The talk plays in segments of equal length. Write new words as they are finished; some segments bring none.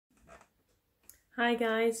Hi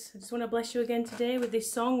guys, I just want to bless you again today with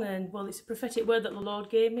this song, and well, it's a prophetic word that the Lord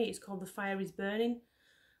gave me. It's called The Fire is Burning,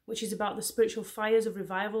 which is about the spiritual fires of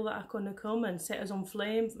revival that are going to come and set us on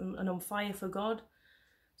flame and on fire for God.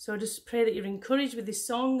 So I just pray that you're encouraged with this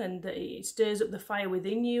song and that it stirs up the fire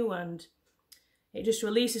within you and it just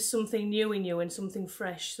releases something new in you and something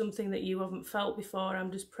fresh, something that you haven't felt before.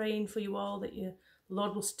 I'm just praying for you all that the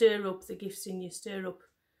Lord will stir up the gifts in you, stir up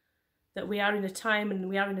that we are in a time and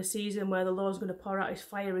we are in a season where the Lord's going to pour out his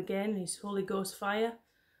fire again, his Holy Ghost fire,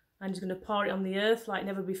 and he's going to pour it on the earth like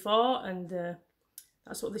never before. And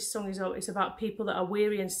that's what this song is about. It's about people that are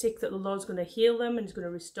weary and sick, that the Lord's going to heal them and he's going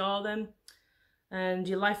to restore them. And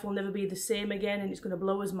your life will never be the same again, and it's going to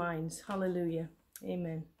blow us minds. Hallelujah.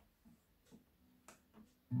 Amen.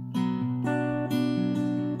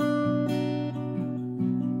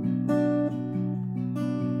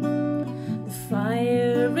 The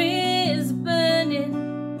fire is burning,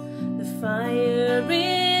 the fire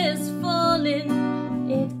is falling,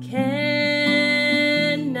 it cannot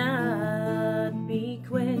be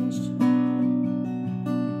quenched.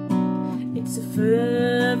 It's a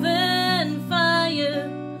fervent fire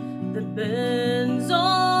that burns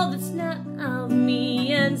all that's not of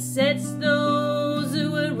me and sets those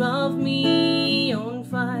who are of me on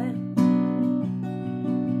fire.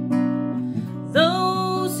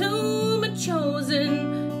 Those whom are chosen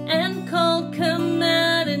and called come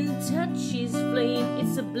out and touch his flame.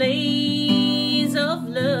 It's a blaze of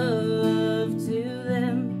love to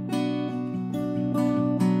them.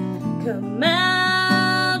 Come out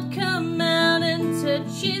and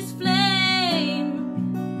touch his flame.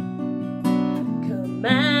 Come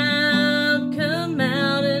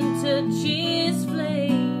out and touch his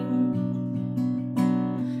flame.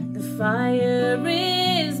 The fire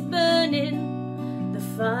is burning, the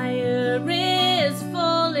fire is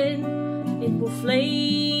falling, it will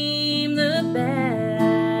flame the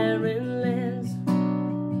barren lands.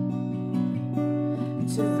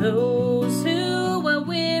 To those who are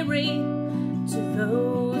weary, to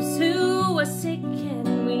those who are sick,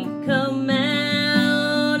 can we come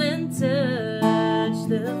out and touch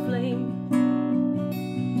the flame?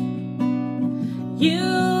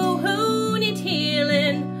 You who need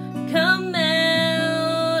healing, come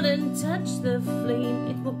out and touch the flame.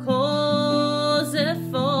 It will cause a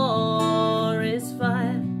forest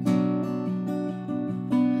fire.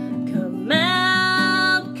 Come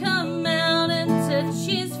out and touch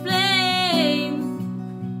his flame.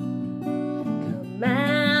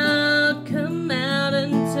 Come out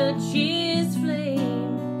and touch his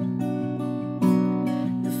flame.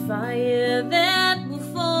 The fire that will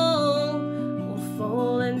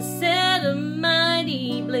fall and set a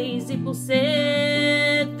mighty blaze. It will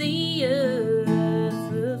set the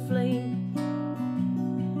earth aflame.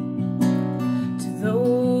 To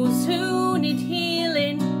those who need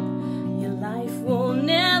healing, your life will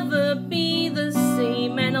never be the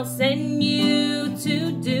same, and I'll send you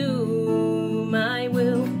to do my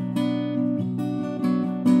will.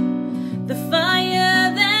 The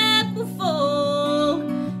fire that will fall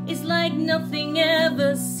is like nothing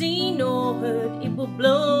ever seen or heard. It will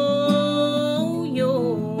blow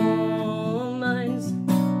your minds.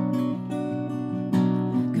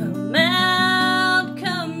 Come out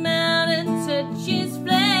and touch his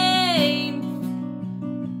flame.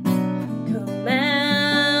 Come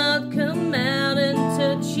out and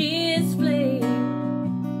touch his flame.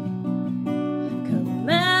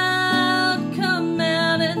 Come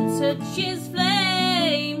out and touch his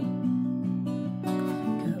flame.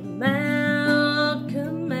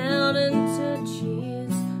 Come out and touch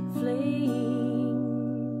his flame.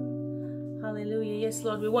 Hallelujah. Yes,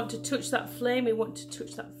 Lord, we want to touch that flame. We want to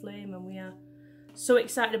touch that flame, and we are so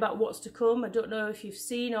excited about what's to come. I don't know if you've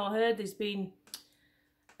seen or heard, there's been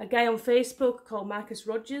a guy on Facebook called Marcus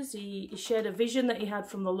Rogers. He shared a vision that he had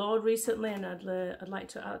from the Lord recently, and I'd like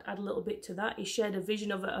to add a little bit to that. He shared a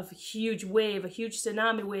vision of a huge wave, a huge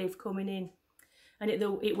tsunami wave coming in. And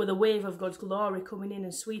it was a wave of God's glory coming in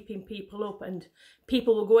and sweeping people up, and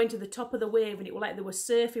people were going to the top of the wave, and it was like they were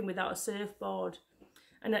surfing without a surfboard.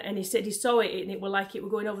 And he said he saw it, and it was like it were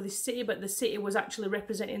going over this city, but the city was actually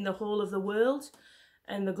representing the whole of the world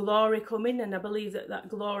and the glory coming. And I believe that that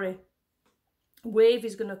glory wave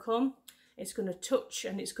is going to come. It's going to touch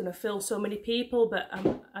and it's going to fill so many people. But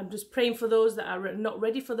I'm just praying for those that are not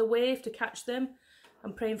ready for the wave to catch them.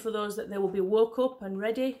 I'm praying for those that they will be woke up and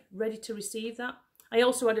ready to receive that. I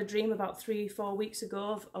also had a dream about 3 or 4 weeks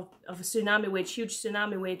ago of a tsunami wave, huge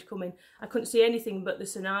tsunami wave coming. I couldn't see anything but the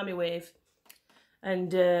tsunami wave.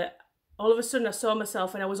 And all of a sudden I saw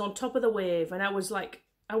myself and I was on top of the wave, and I was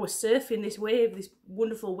surfing this wave, this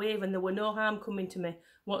wonderful wave, and there were no harm coming to me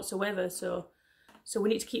whatsoever. So So we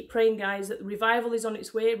need to keep praying, guys, that revival is on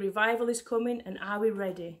its way, revival is coming, and are we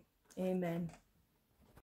ready? Amen.